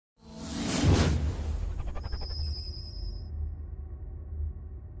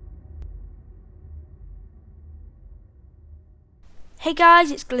Hey guys,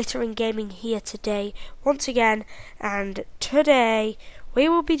 it's Glittering Gaming here today, once again, and today we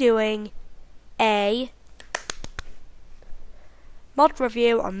will be doing a mod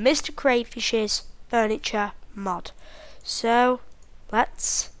review on Mr. Crayfish's furniture mod. So,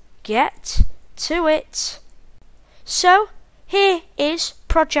 let's get to it. So, here is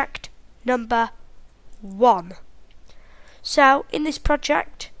project number 1. So, in this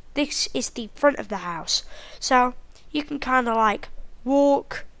project, this is the front of the house. So, you can kind of like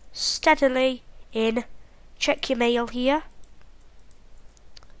walk steadily in, check your mail here.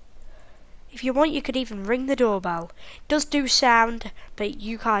 If you want, you could even ring the doorbell. It does do sound, but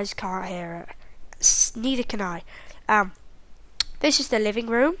you guys can't hear it. Neither can I. This is the living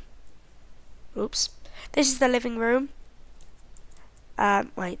room. Oops. This is the living room.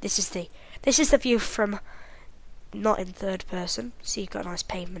 Wait, this is the view from, not in third person, so you've got a nice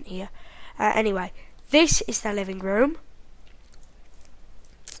pavement here. Anyway, this is the living room.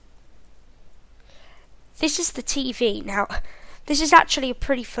 This is the TV. Now, this is actually a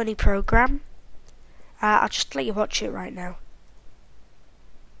pretty funny program. I'll just let you watch it right now.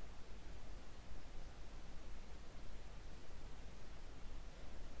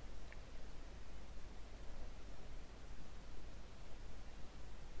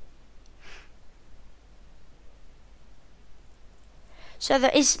 So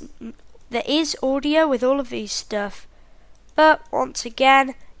there is audio with all of these stuff, but once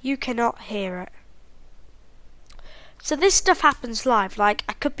again, you cannot hear it. So this stuff happens live, like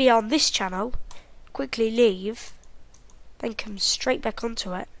I could be on this channel, quickly leave, then come straight back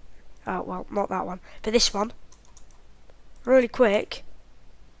onto it. Oh, well, not that one, but this one. Really quick.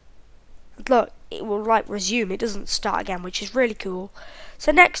 And look, it will like resume, it doesn't start again, which is really cool.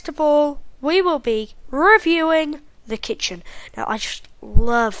 So next of all, we will be reviewing the kitchen. Now I just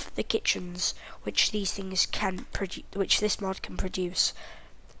love the kitchens which these things can produce, which this mod can produce.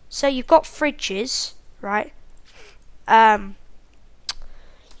 So you've got fridges, right?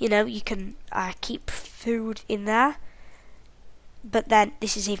 You know, you can keep food in there, but then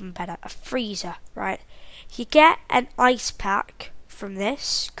this is even better, a freezer, right? You get an ice pack from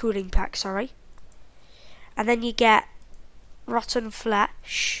this, cooling pack, sorry, and then you get rotten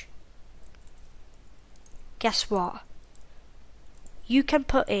flesh. Guess what? You can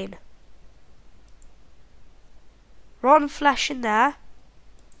put in rotten flesh in there,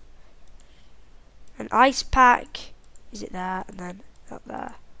 an ice pack, is it there, and then that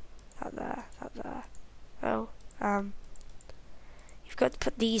there, that there, that there. Oh, you've got to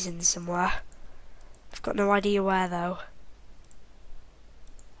put these in somewhere. I've got no idea where though.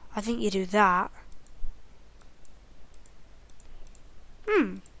 I think you do that.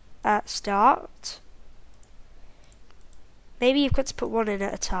 Start. Maybe you've got to put one in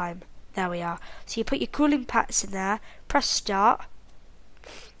at a time. There we are. So you put your cooling packs in there, press start.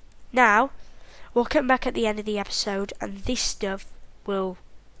 Now, we'll come back at the end of the episode and this stuff will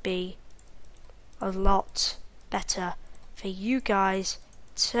be a lot better for you guys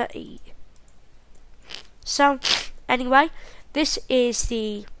to eat. So, anyway, this is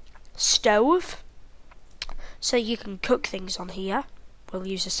the stove. So you can cook things on here. We'll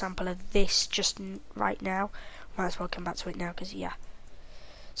use a sample of this just right now. Might as well come back to it now because, yeah.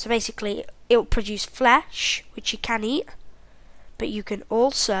 So basically, it'll produce flesh, which you can eat. But you can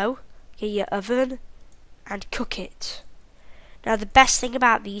also get your oven and cook it. Now the best thing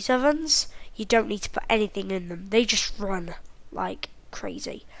about these ovens, you don't need to put anything in them. They just run like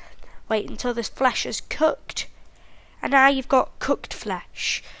crazy. Wait until this flesh is cooked, and now you've got cooked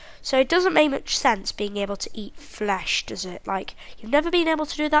flesh. So it doesn't make much sense being able to eat flesh, does it? Like, you've never been able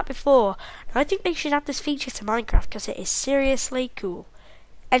to do that before. Now, I think they should add this feature to Minecraft because it is seriously cool.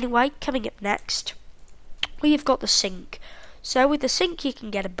 Anyway, coming up next, we've got the sink. So with the sink you can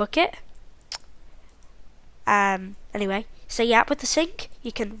get a bucket. Anyway, so yeah, with the sink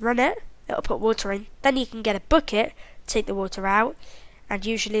you can run it, it'll put water in, then you can get a bucket, take the water out, and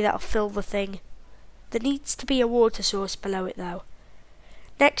usually that'll fill the thing. There needs to be a water source below it though.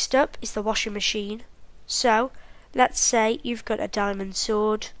 Next up is the washing machine. So, let's say you've got a diamond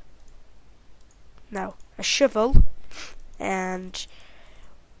sword, no, a shovel, and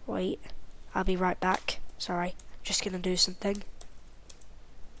wait, I'll be right back, sorry. Just gonna do something.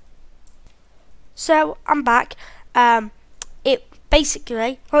 So I'm back. It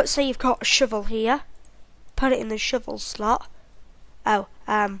basically, let's say you've got a shovel here, put it in the shovel slot. Oh,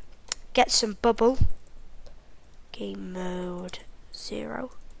 get some bubble. Game mode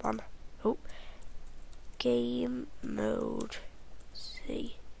 0 1. Oh, game mode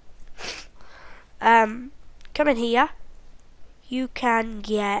C. Come in here. You can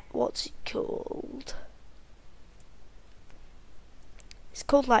get, what's it called? It's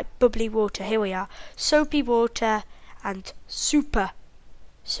called like bubbly water. Here we are. Soapy water and super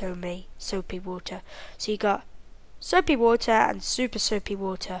soapy water. So you got soapy water and super soapy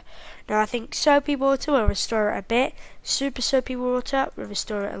water. Now I think soapy water will restore it a bit. Super soapy water will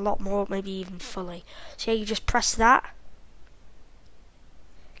restore it a lot more, maybe even fully. So yeah, you just press that.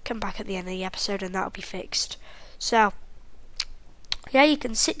 Come back at the end of the episode and that'll be fixed. So yeah, you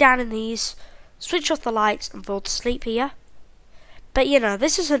can sit down in these, switch off the lights and fall to sleep here. But you know,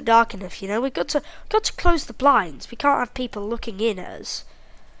 this isn't dark enough, you know, we've got to close the blinds. We can't have people looking in at us.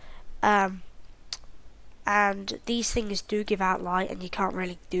 And these things do give out light and you can't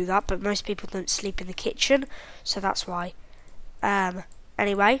really do that, but most people don't sleep in the kitchen, so that's why.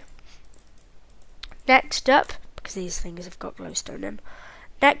 Anyway, next up, because these things have got glowstone in,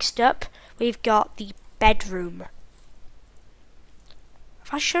 next up we've got the bedroom.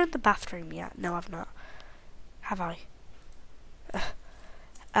 Have I shown the bathroom yet? No, I've not. Have I?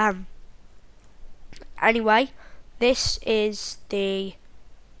 Anyway, this is the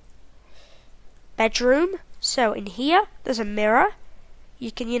bedroom. So in here, there's a mirror.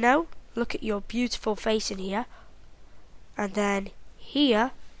 You can, you know, look at your beautiful face in here. And then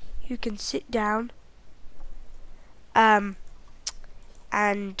here, you can sit down. And,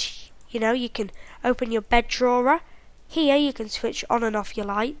 you know, you can open your bed drawer. Here, you can switch on and off your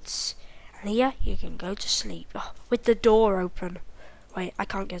lights. And here, you can go to sleep with the door open. Wait, I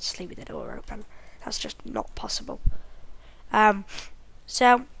can't go to sleep with the door open. That's just not possible.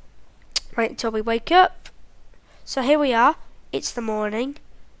 So, wait until we wake up. So here we are. It's the morning.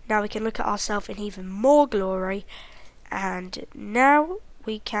 Now we can look at ourselves in even more glory. And now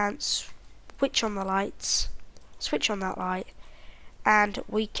we can switch on the lights. Switch on that light. And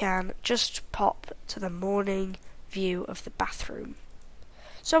we can just pop to the morning view of the bathroom.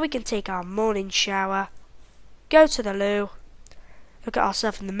 So we can take our morning shower. Go to the loo. Look at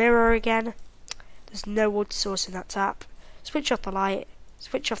ourselves in the mirror again. There's no water source in that tap. Switch off the light.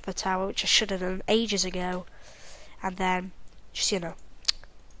 Switch off the tower, which I should have done ages ago. And then, just, you know,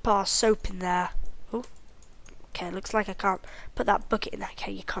 put our soap in there. Oh, okay, looks like I can't put that bucket in there.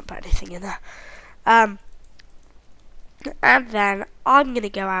 Okay, you can't put anything in there. And then I'm going to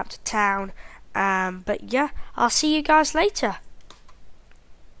go out to town. But yeah, I'll see you guys later.